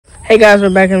Hey guys, we're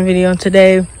back in the video, and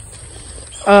today,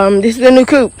 this is the new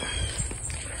coop.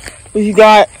 We've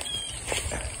got,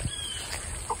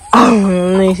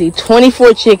 let me see,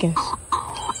 24 chickens.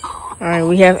 Alright,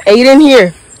 we have 8 in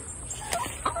here.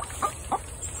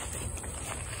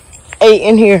 8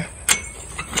 in here.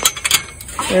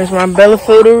 There's my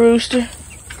Bella-Fielder rooster,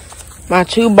 my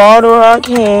 2 Bottle Rock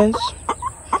hens,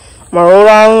 my Rhode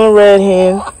Island red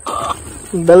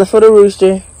hen, Bella-Fielder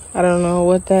rooster. I don't know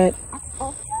what that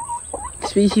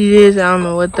species is. I don't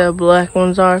know what the black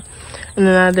ones are. And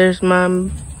then there's my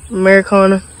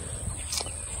Americana.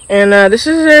 And this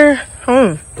is their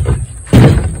home.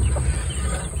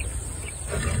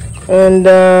 And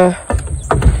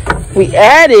we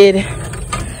added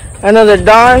another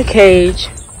dog cage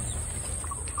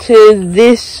to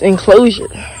this enclosure.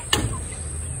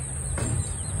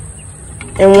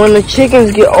 And when the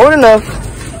chickens get old enough,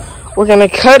 we're gonna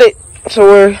cut it so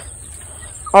where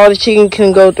all the chicken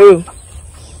can go through.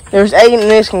 There's 8 in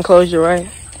this enclosure, right?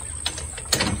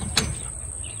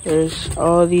 There's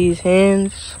all these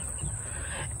hens.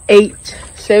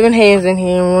 7 hens in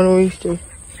here and 1 rooster.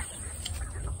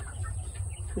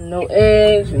 No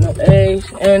eggs,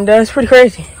 and that's pretty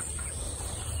crazy.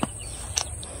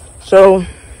 So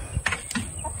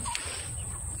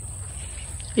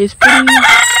it's pretty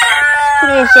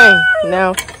insane. Now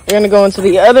we're gonna go into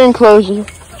the other enclosure,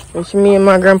 which me and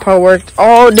my grandpa worked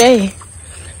all day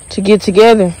to get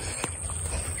together.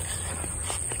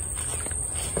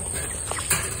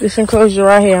 This enclosure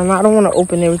right here, I don't want to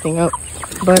open everything up,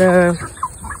 but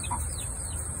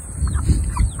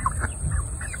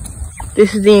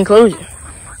this is the enclosure.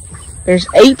 There's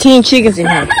 18 chickens in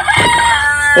here.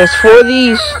 There's 4 of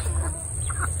these,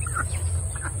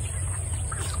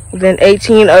 then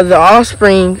 18 of the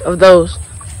offspring of those.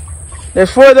 There's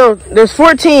 4 of those. There's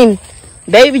 14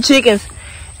 baby chickens,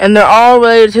 and they're all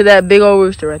related to that big old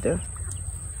rooster right there.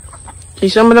 See,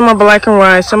 some of them are black and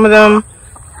white. Some of them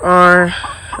are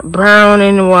brown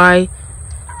and white.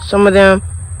 Some of them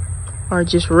are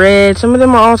just red. Some of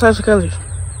them are all types of colors.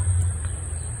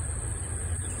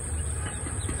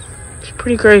 It's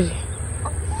pretty crazy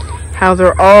how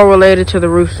they're all related to the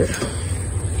rooster.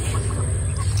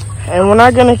 And we're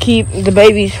not gonna keep the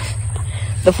babies,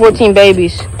 the 14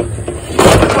 babies,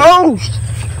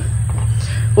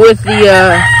 with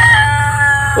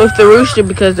the rooster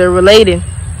because they're related.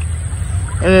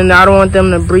 And then I don't want them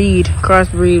to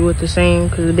crossbreed with the same,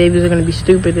 because the babies are going to be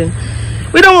stupid. And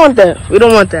we don't want that. We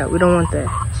don't want that.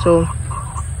 So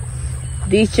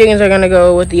these chickens are going to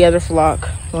go with the other flock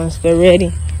once they're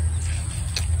ready.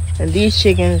 And these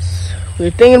chickens, we're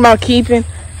thinking about keeping,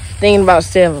 thinking about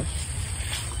selling.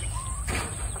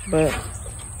 But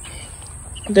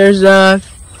there's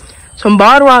some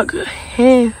Bottle Rock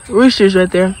hen roosters right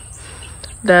there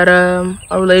that are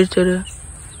related to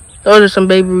those are some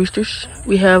baby roosters.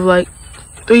 We have like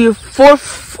 3 or 4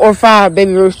 or 5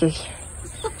 baby roosters.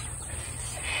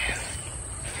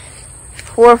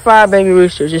 4 or 5 baby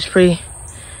roosters.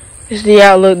 It's the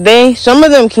outlook. Some of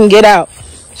them can get out.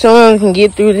 Some of them can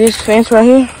get through this fence right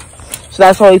here. So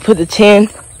that's why we put the 10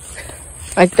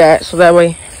 like that, so that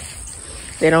way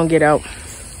they don't get out.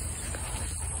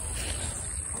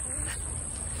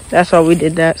 That's why we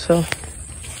did that. So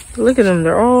look at them,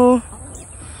 they're all.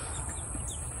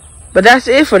 But that's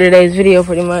it for today's video,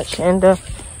 pretty much. And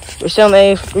we're selling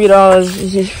eggs for $3.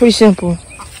 It's just pretty simple.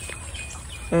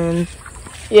 And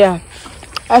yeah,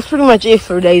 that's pretty much it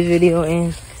for today's video.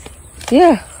 And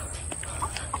yeah,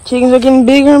 chickens are getting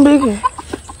bigger and bigger.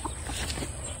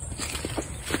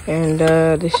 And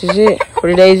this is it for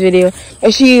today's video.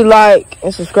 Make sure you like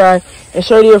and subscribe and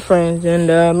share to your friends.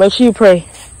 And make sure you pray.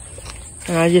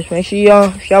 And just make sure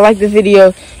if y'all like the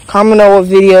video, comment on what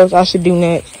videos I should do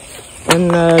next.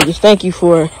 And just thank you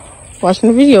for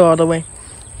watching the video all the way.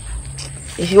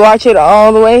 If you watch it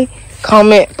all the way,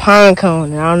 comment Pinecone.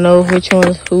 And I don't know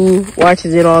who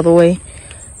watches it all the way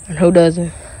and who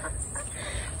doesn't.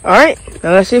 Alright,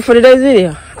 now that's it for today's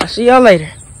video. I'll see y'all later.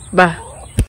 Bye.